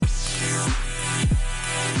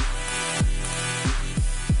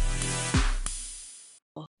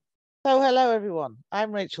Hello, everyone.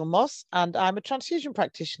 I'm Rachel Moss, and I'm a transfusion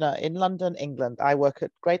practitioner in London, England. I work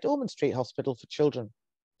at Great Ormond Street Hospital for Children.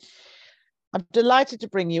 I'm delighted to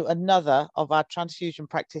bring you another of our Transfusion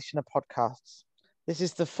Practitioner podcasts. This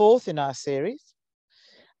is the fourth in our series,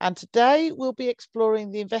 and today we'll be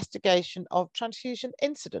exploring the investigation of transfusion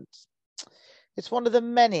incidents. It's one of the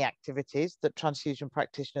many activities that transfusion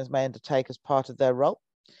practitioners may undertake as part of their role.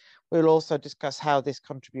 We'll also discuss how this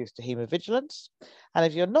contributes to hemovigilance. And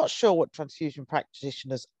if you're not sure what transfusion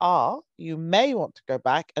practitioners are, you may want to go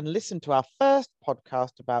back and listen to our first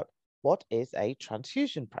podcast about what is a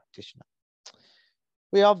transfusion practitioner.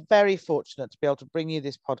 We are very fortunate to be able to bring you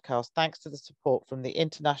this podcast thanks to the support from the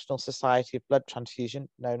International Society of Blood Transfusion,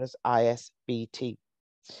 known as ISBT.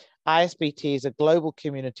 ISBT is a global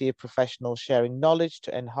community of professionals sharing knowledge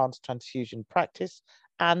to enhance transfusion practice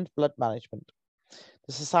and blood management.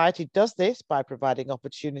 The Society does this by providing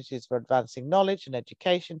opportunities for advancing knowledge and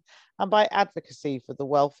education and by advocacy for the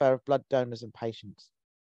welfare of blood donors and patients.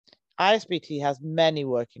 ISBT has many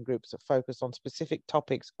working groups that focus on specific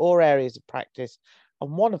topics or areas of practice,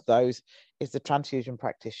 and one of those is the Transfusion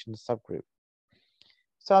Practitioner subgroup.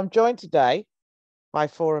 So I'm joined today by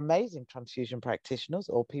four amazing transfusion practitioners,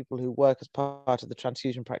 or people who work as part of the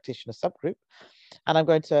Transfusion Practitioner subgroup, and I'm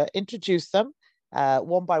going to introduce them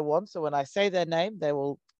one by one. So when I say their name, they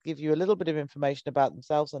will give you a little bit of information about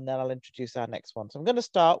themselves, and then I'll introduce our next one. So I'm going to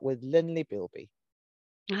start with Linley Bilby.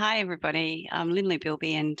 Hi, everybody. I'm Linley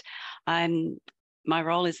Bilby, and my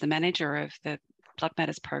role is the manager of the Blood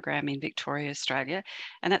Matters program in Victoria, Australia.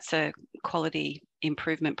 And that's a quality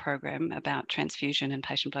improvement program about transfusion and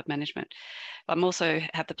patient blood management. I'm also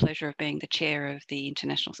have the pleasure of being the chair of the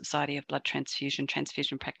International Society of Blood Transfusion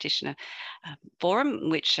Practitioner Forum,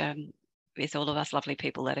 which is all of us lovely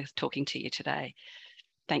people that are talking to you today.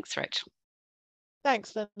 Thanks, Rach.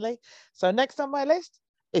 Thanks, Linley. So next on my list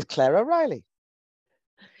is Claire O'Reilly.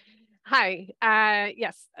 Hi,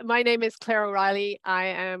 yes, my name is Claire O'Reilly. I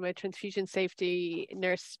am a transfusion safety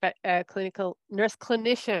nurse, clinical nurse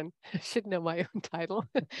clinician. I should know my own title.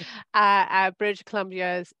 At British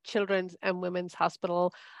Columbia's Children's and Women's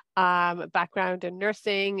Hospital. Background in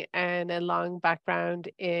nursing and a long background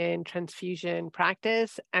in transfusion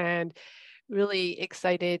practice, and really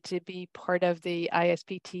excited to be part of the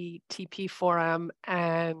ISBT TP forum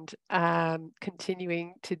and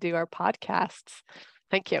continuing to do our podcasts.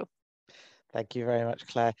 Thank you. Thank you very much,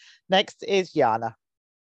 Claire. Next is Jana.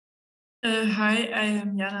 Hi, I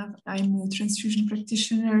am Jana. I'm a transfusion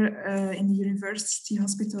practitioner in the University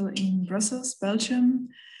Hospital in Brussels, Belgium.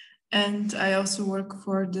 And I also work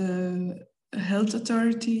for the health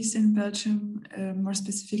authorities in Belgium, more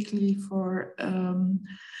specifically for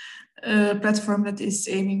a platform that is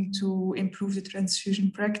aiming to improve the transfusion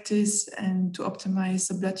practice and to optimize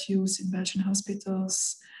the blood use in Belgian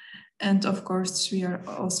hospitals. And of course, we are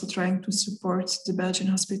also trying to support the Belgian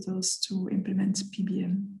hospitals to implement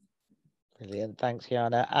PBM. Brilliant, thanks,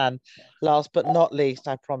 Jana. And last but not least,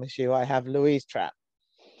 I promise you, I have Louise Trapp.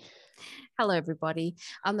 Hello, everybody.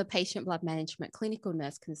 I'm the Patient Blood Management Clinical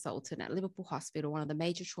Nurse Consultant at Liverpool Hospital, one of the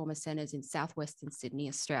major trauma centres in southwestern Sydney,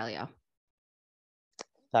 Australia.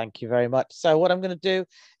 Thank you very much. So what I'm going to do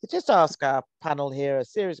is just ask our panel here a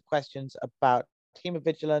series of questions about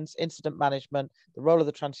hemovigilance, incident management, the role of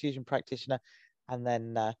the transfusion practitioner, and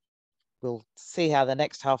then we'll see how the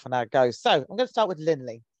next half an hour goes. So I'm going to start with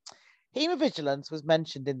Linley. Hemovigilance was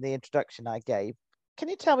mentioned in the introduction I gave. Can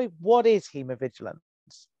you tell me what is hemovigilance?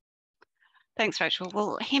 Thanks, Rachel.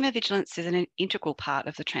 Well, hemovigilance is an integral part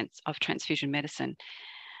of transfusion medicine.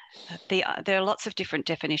 There are lots of different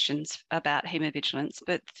definitions about hemovigilance,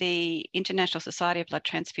 but the International Society of Blood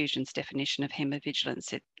Transfusion's definition of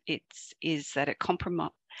hemovigilance is that it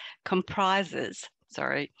comprises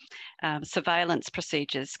surveillance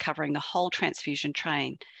procedures covering the whole transfusion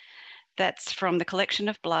train. That's from the collection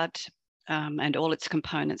of blood and all its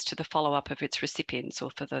components to the follow-up of its recipients,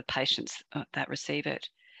 or for the patients that receive it.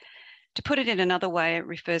 To put it in another way, it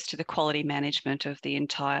refers to the quality management of the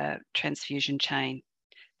entire transfusion chain,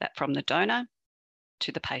 that from the donor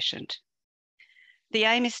to the patient. The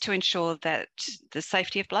aim is to ensure that the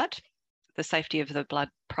safety of blood, the safety of the blood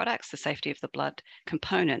products, the safety of the blood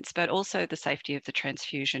components, but also the safety of the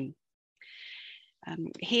transfusion.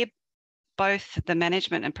 Here, both the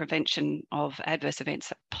management and prevention of adverse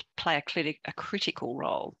events play a critical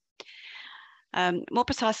role. More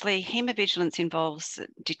precisely, hemovigilance involves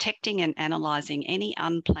detecting and analysing any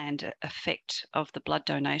unplanned effect of the blood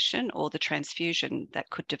donation or the transfusion that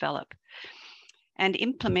could develop, and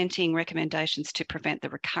implementing recommendations to prevent the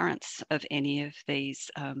recurrence of any of these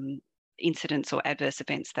incidents or adverse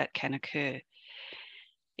events that can occur.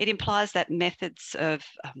 It implies that methods of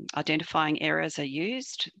identifying errors are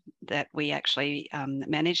used, that we actually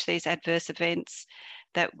manage these adverse events,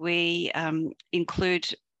 that we include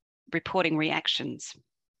reporting reactions.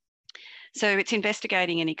 So it's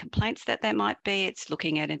investigating any complaints that there might be. It's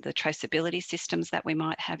looking at the traceability systems that we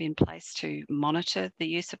might have in place to monitor the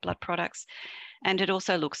use of blood products. And it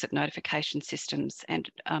also looks at notification systems and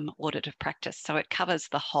audit of practice. So it covers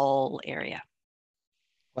the whole area.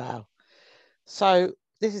 Wow. So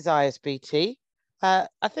this is ISBT. I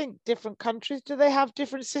think different countries, do they have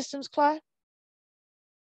different systems, Claire?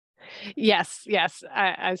 Yes.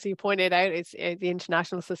 As you pointed out, it's the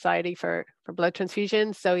International Society for Blood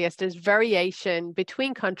Transfusion. So yes, there's variation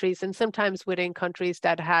between countries and sometimes within countries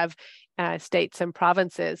that have states and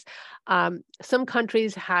provinces. Some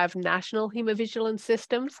countries have national hemovigilance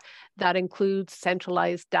systems that includes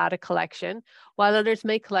centralized data collection, while others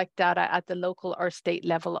may collect data at the local or state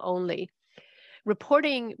level only.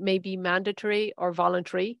 Reporting may be mandatory or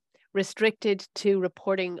voluntary, restricted to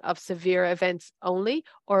reporting of severe events only,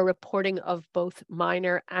 or reporting of both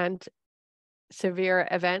minor and severe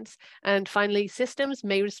events. And finally, systems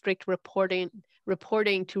may restrict reporting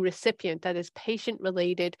to recipient, that is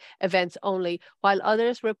patient-related events only, while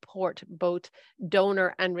others report both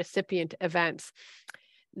donor and recipient events.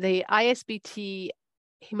 The ISBT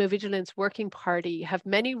Hemovigilance Working Party have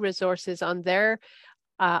many resources on their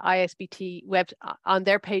on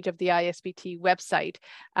their page of the ISBT website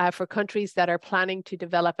for countries that are planning to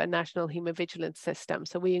develop a national hemovigilance system.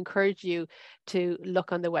 So we encourage you to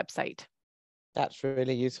look on the website. That's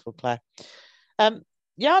really useful, Claire. Jana,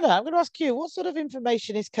 I'm going to ask you, what sort of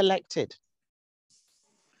information is collected?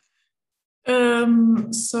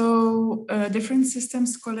 Different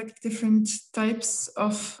systems collect different types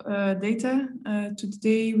of data.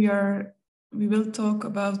 Today we will talk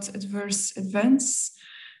about adverse events,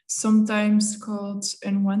 sometimes called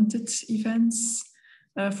unwanted events.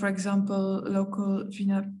 For example, local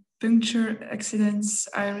vena puncture accidents,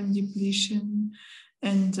 iron depletion,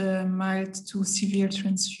 and mild to severe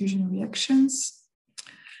transfusion reactions.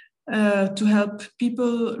 To help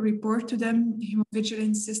people report to them,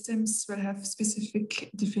 hemovigilance systems will have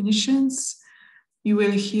specific definitions. You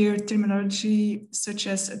will hear terminology such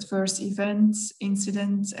as adverse events,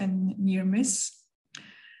 incident, and near miss.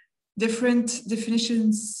 Different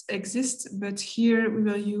definitions exist, but here we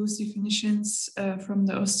will use definitions from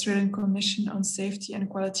the Australian Commission on Safety and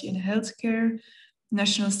Quality in Healthcare,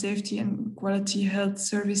 National Safety and Quality Health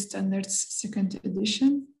Service Standards, 2nd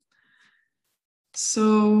edition.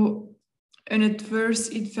 So an adverse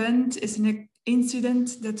event is an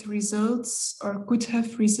incident that results or could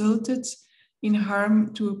have resulted in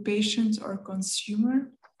harm to a patient or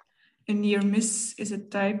consumer. A near miss is a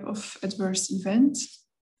type of adverse event.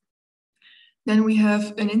 Then we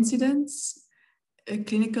have an incident. A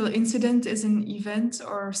clinical incident is an event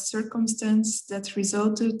or circumstance that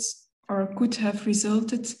resulted or could have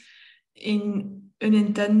resulted in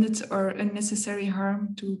unintended or unnecessary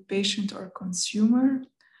harm to patient or consumer,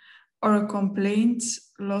 or a complaint,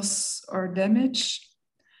 loss, or damage.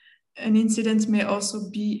 An incident may also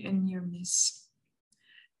be a near miss.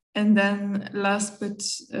 And then last but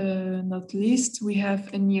not least, we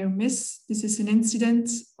have a near miss. This is an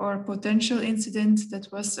incident or potential incident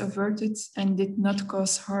that was averted and did not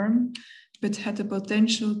cause harm, but had the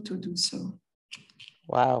potential to do so.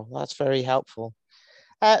 Wow, that's very helpful.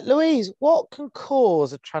 Louise, what can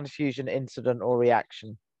cause a transfusion incident or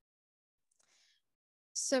reaction?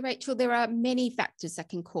 So Rachel, there are many factors that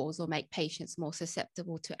can cause or make patients more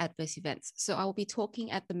susceptible to adverse events. So I will be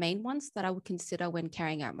talking at the main ones that I would consider when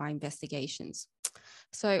carrying out my investigations.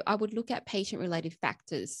 So I would look at patient-related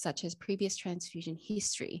factors such as previous transfusion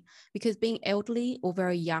history, because being elderly or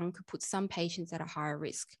very young could put some patients at a higher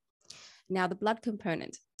risk. Now, the blood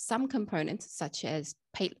component, some components such as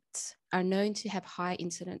platelets are known to have high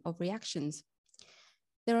incidence of reactions.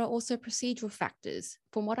 There are also procedural factors.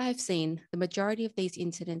 From what I've seen, the majority of these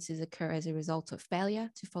incidences occur as a result of failure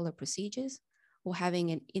to follow procedures or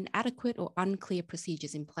having an inadequate or unclear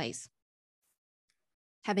procedures in place.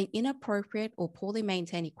 Having inappropriate or poorly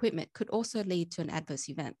maintained equipment could also lead to an adverse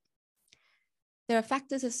event. There are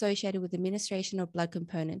factors associated with administration of blood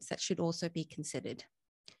components that should also be considered.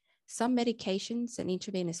 Some medications and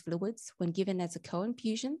intravenous fluids, when given as a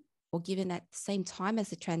co-infusion or given at the same time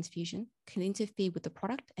as the transfusion, can interfere with the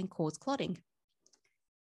product and cause clotting.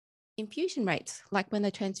 Infusion rates, like when the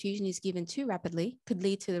transfusion is given too rapidly, could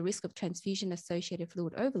lead to the risk of transfusion-associated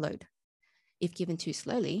fluid overload. If given too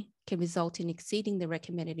slowly, can result in exceeding the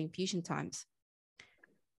recommended infusion times.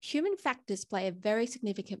 Human factors play a very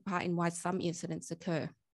significant part in why some incidents occur.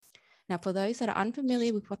 Now, for those that are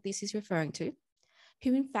unfamiliar with what this is referring to,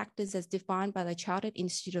 Human factors, as defined by the Chartered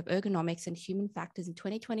Institute of Ergonomics and Human Factors in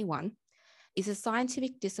 2021, is a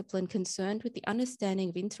scientific discipline concerned with the understanding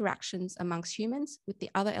of interactions amongst humans with the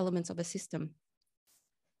other elements of a system.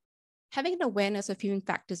 Having an awareness of human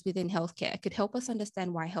factors within healthcare could help us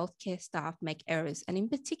understand why healthcare staff make errors, and in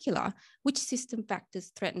particular, which system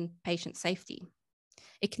factors threaten patient safety.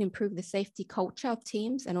 It can improve the safety culture of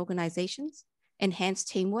teams and organizations, enhance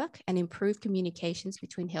teamwork, and improve communications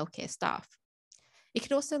between healthcare staff. It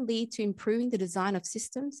could also lead to improving the design of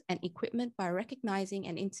systems and equipment by recognizing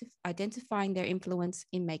and identifying their influence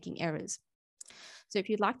in making errors. So if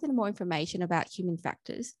you'd like to know more information about human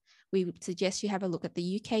factors, we would suggest you have a look at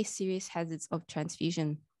the UK Serious Hazards of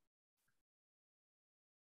Transfusion.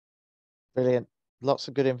 Brilliant. Lots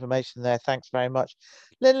of good information there. Thanks very much.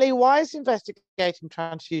 Lindley, why is investigating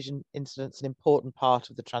transfusion incidents an important part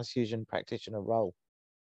of the transfusion practitioner role?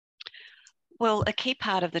 Well, a key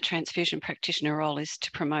part of the transfusion practitioner role is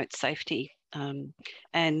to promote safety, and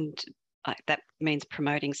that means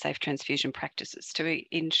promoting safe transfusion practices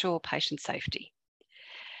to ensure patient safety.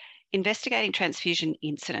 Investigating transfusion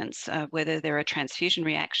incidents, whether they're a transfusion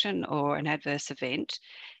reaction or an adverse event,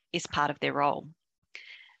 is part of their role.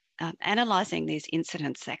 Analysing these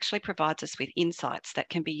incidents actually provides us with insights that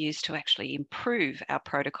can be used to actually improve our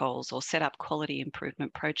protocols or set up quality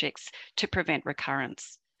improvement projects to prevent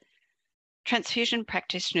recurrence. Transfusion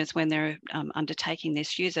practitioners, when they're undertaking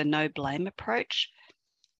this, use a no-blame approach.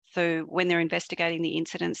 So when they're investigating the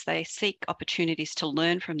incidents, they seek opportunities to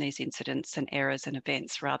learn from these incidents and errors and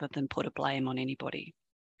events rather than put a blame on anybody.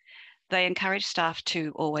 They encourage staff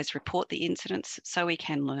to always report the incidents so we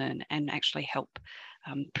can learn and actually help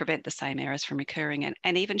prevent the same errors from occurring,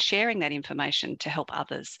 and even sharing that information to help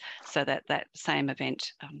others so that that same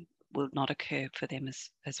event will not occur for them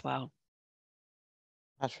as well.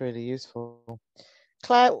 That's really useful.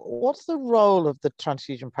 Claire, what's the role of the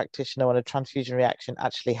transfusion practitioner when a transfusion reaction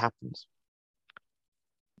actually happens?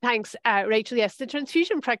 Thanks, Rachel. Yes, the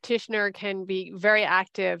transfusion practitioner can be very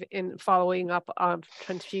active in following up on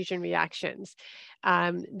transfusion reactions.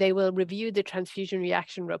 They will review the transfusion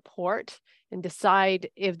reaction report and decide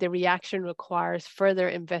if the reaction requires further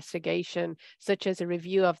investigation, such as a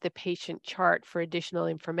review of the patient chart for additional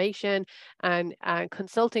information and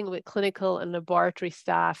consulting with clinical and laboratory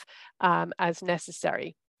staff as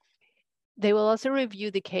necessary. They will also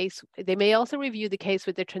review the case. They may also review the case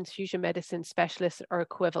with the transfusion medicine specialist or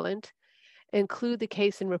equivalent, include the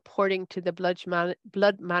case in reporting to the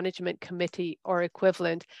blood management committee or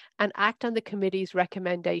equivalent, and act on the committee's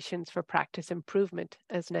recommendations for practice improvement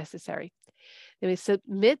as necessary. They may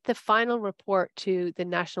submit the final report to the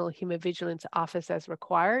National Hemovigilance Office as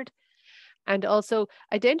required, and also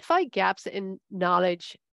identify gaps in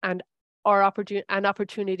knowledge and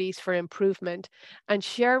opportunities for improvement, and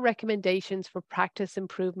share recommendations for practice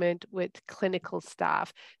improvement with clinical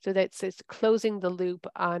staff. So that's closing the loop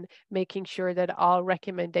on making sure that all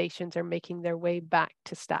recommendations are making their way back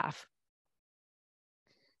to staff.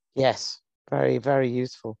 Yes, very, very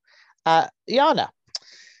useful. Jana,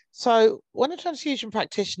 so when a transfusion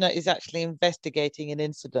practitioner is actually investigating an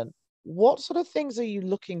incident, what sort of things are you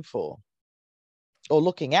looking for? Or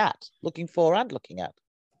looking for and looking at?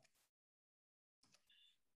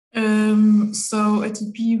 So a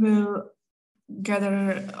TP will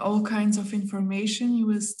gather all kinds of information. You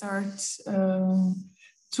will start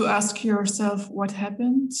to ask yourself what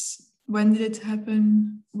happened, when did it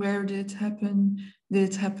happen, where did it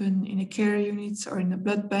happen in a care unit or in a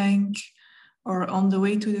blood bank or on the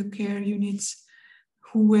way to the care unit,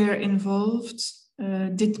 who were involved,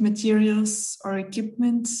 did materials or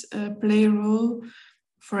equipment play a role?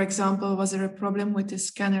 For example, was there a problem with the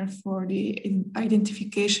scanner for the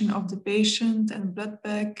identification of the patient and blood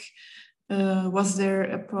bag? Was there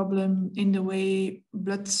a problem in the way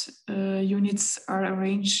blood units are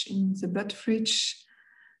arranged in the blood fridge?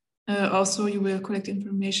 Also, you will collect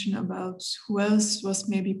information about who else was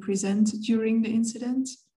maybe present during the incident.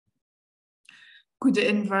 Could the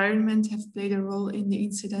environment have played a role in the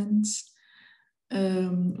incident?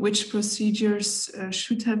 Which procedures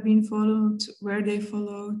should have been followed, were they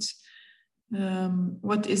followed?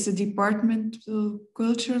 What is the departmental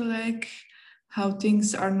culture like? How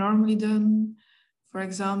things are normally done? For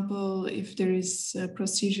example, if there is a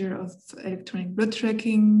procedure of electronic blood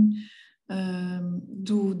tracking,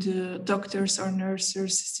 do the doctors or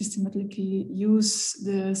nurses systematically use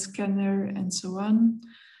the scanner and so on?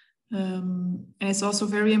 And it's also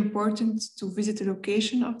very important to visit the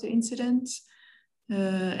location of the incident.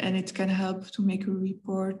 And it can help to make a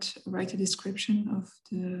report, write a description of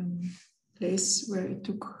the place where it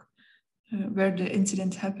took, where the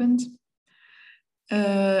incident happened.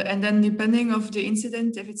 And then depending of the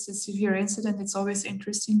incident, if it's a severe incident, it's always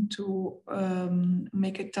interesting to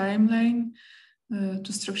make a timeline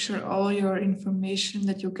to structure all your information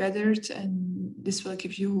that you gathered, and this will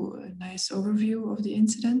give you a nice overview of the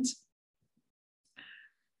incident.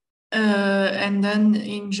 And then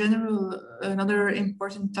in general, another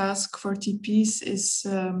important task for TPs is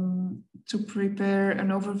to prepare an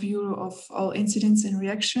overview of all incidents and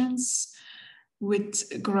reactions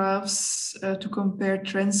with graphs to compare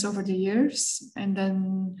trends over the years. And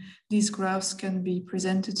then these graphs can be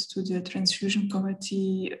presented to the transfusion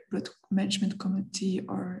committee, blood management committee,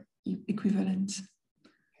 or equivalent.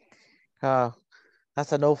 Oh,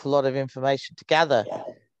 that's an awful lot of information to gather.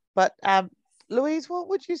 But Louise, what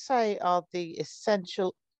would you say are the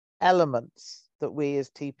essential elements that we as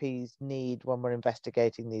TPs need when we're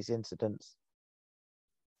investigating these incidents?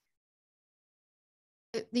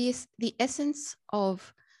 The essence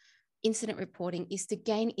of incident reporting is to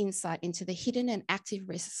gain insight into the hidden and active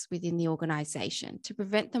risks within the organisation to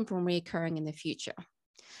prevent them from reoccurring in the future.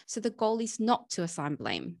 So the goal is not to assign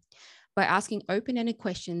blame. By asking open-ended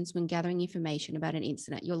questions when gathering information about an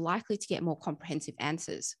incident, you're likely to get more comprehensive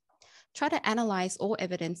answers. Try to analyse all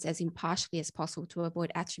evidence as impartially as possible to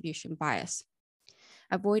avoid attribution bias.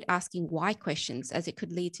 Avoid asking why questions, as it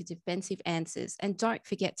could lead to defensive answers, and don't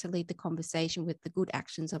forget to lead the conversation with the good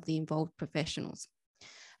actions of the involved professionals.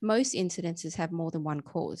 Most incidences have more than one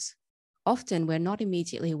cause. Often, we're not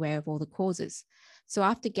immediately aware of all the causes. So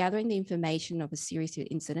after gathering the information of a serious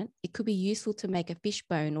incident, it could be useful to make a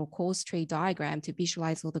fishbone or cause tree diagram to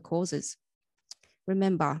visualize all the causes.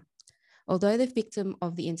 Remember, although the victim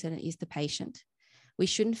of the incident is the patient, we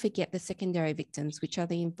shouldn't forget the secondary victims, which are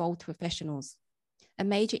the involved professionals. A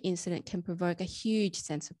major incident can provoke a huge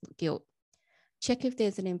sense of guilt. Check if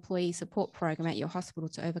there's an employee support program at your hospital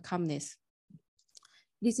to overcome this.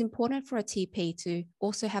 It is important for a TP to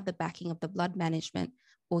also have the backing of the blood management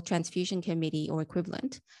or transfusion committee or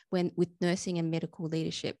equivalent with nursing and medical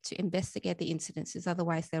leadership to investigate the incidences.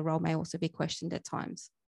 Otherwise, their role may also be questioned at times.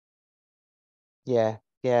 Yeah.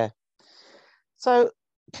 So,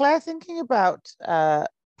 Claire, thinking about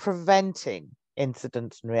preventing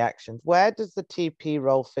incidents and reactions, where does the TP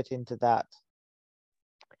role fit into that?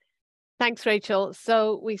 Thanks, Rachel.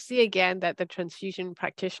 So we see again that the transfusion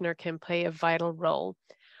practitioner can play a vital role.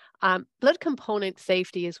 Blood component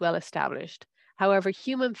safety is well established. However,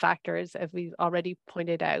 human factors, as we've already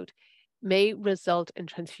pointed out, may result in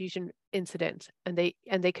transfusion incidents, and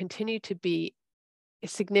they continue to be a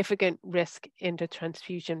significant risk in the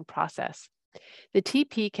transfusion process. The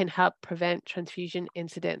TP can help prevent transfusion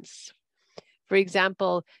incidents. For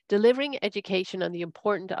example, delivering education on the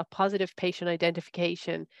importance of positive patient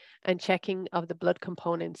identification and checking of the blood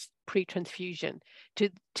components pre-transfusion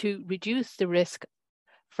to reduce the risk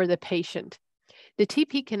for the patient. The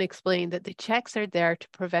TP can explain that the checks are there to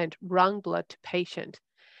prevent wrong blood to patient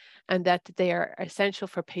and that they are essential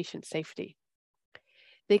for patient safety.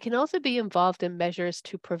 They can also be involved in measures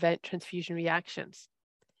to prevent transfusion reactions.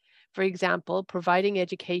 For example, providing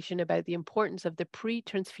education about the importance of the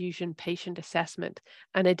pre-transfusion patient assessment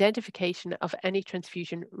and identification of any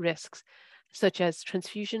transfusion risks, such as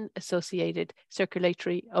transfusion-associated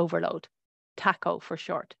circulatory overload, TACO for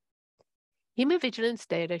short. Hemovigilance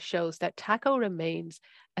data shows that TACO remains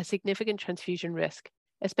a significant transfusion risk,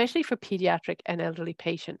 especially for pediatric and elderly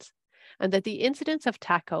patients, and that the incidence of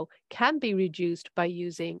TACO can be reduced by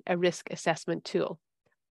using a risk assessment tool,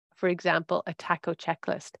 for example, a TACO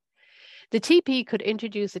checklist. The TP could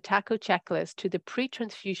introduce a TACO checklist to the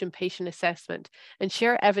pre-transfusion patient assessment and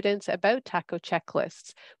share evidence about TACO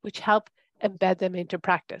checklists, which help embed them into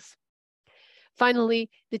practice. Finally,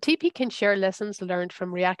 the TP can share lessons learned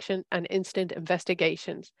from reaction and incident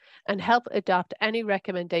investigations and help adopt any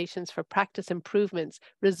recommendations for practice improvements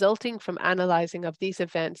resulting from analyzing of these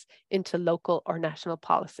events into local or national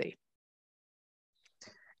policy.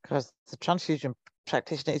 Because the transfusion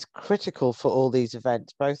practitioner is critical for all these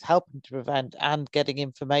events, both helping to prevent and getting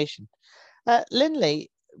information. Linley,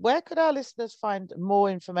 where could our listeners find more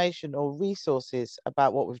information or resources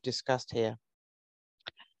about what we've discussed here?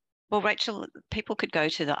 Well, Rachel, people could go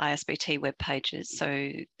to the ISBT web pages, so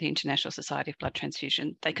the International Society of Blood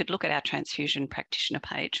Transfusion. They could look at our Transfusion Practitioner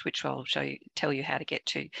page, which I'll tell you how to get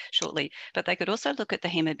to shortly. But they could also look at the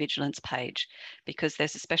hemovigilance page, because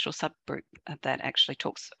there's a special subgroup that actually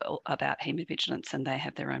talks about hemovigilance, and they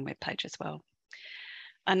have their own web page as well.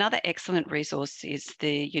 Another excellent resource is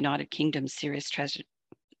the United Kingdom series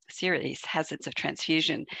Hazards of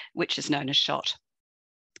Transfusion, which is known as SHOT.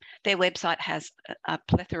 Their website has a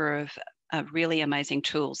plethora of really amazing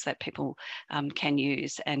tools that people can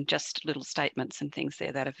use, and just little statements and things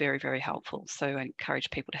there that are very, very helpful. So I encourage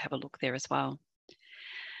people to have a look there as well.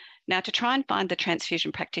 Now, to try and find the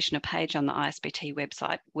Transfusion Practitioner page on the ISBT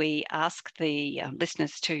website, we ask the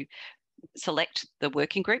listeners to select the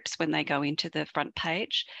working groups when they go into the front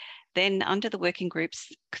page. Then under the working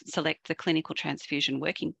groups, select the Clinical Transfusion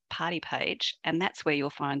Working Party page, and that's where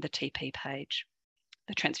you'll find the TP page,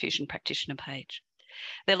 the Transfusion Practitioner page.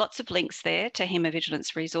 There are lots of links there to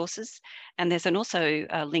hemovigilance resources, and there's also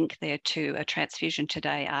a link there to a Transfusion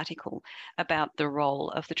Today article about the role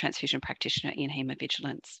of the transfusion practitioner in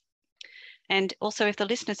hemovigilance. And also, if the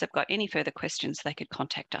listeners have got any further questions, they could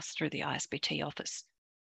contact us through the ISBT office.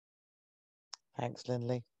 Thanks,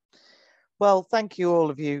 Lindley. Well, thank you all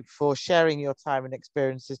of you for sharing your time and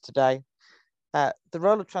experiences today. The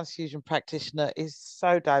role of transfusion practitioner is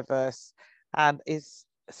so diverse and is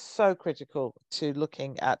so critical to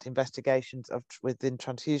looking at investigations within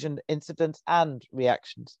transfusion incidents and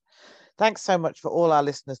reactions. Thanks so much for all our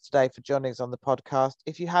listeners today for joining us on the podcast.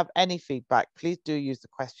 If you have any feedback, please do use the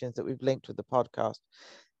questions that we've linked with the podcast.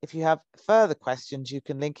 If you have further questions, you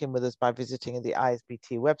can link in with us by visiting the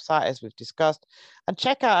ISBT website, as we've discussed, and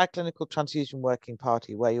check out our Clinical Transfusion Working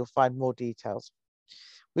Party, where you'll find more details.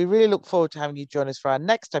 We really look forward to having you join us for our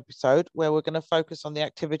next episode, where we're going to focus on the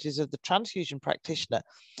activities of the transfusion practitioner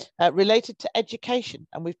related to education.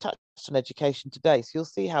 And we've touched on education today, so you'll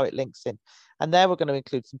see how it links in. And there we're going to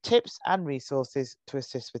include some tips and resources to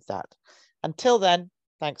assist with that. Until then,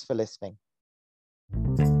 thanks for listening.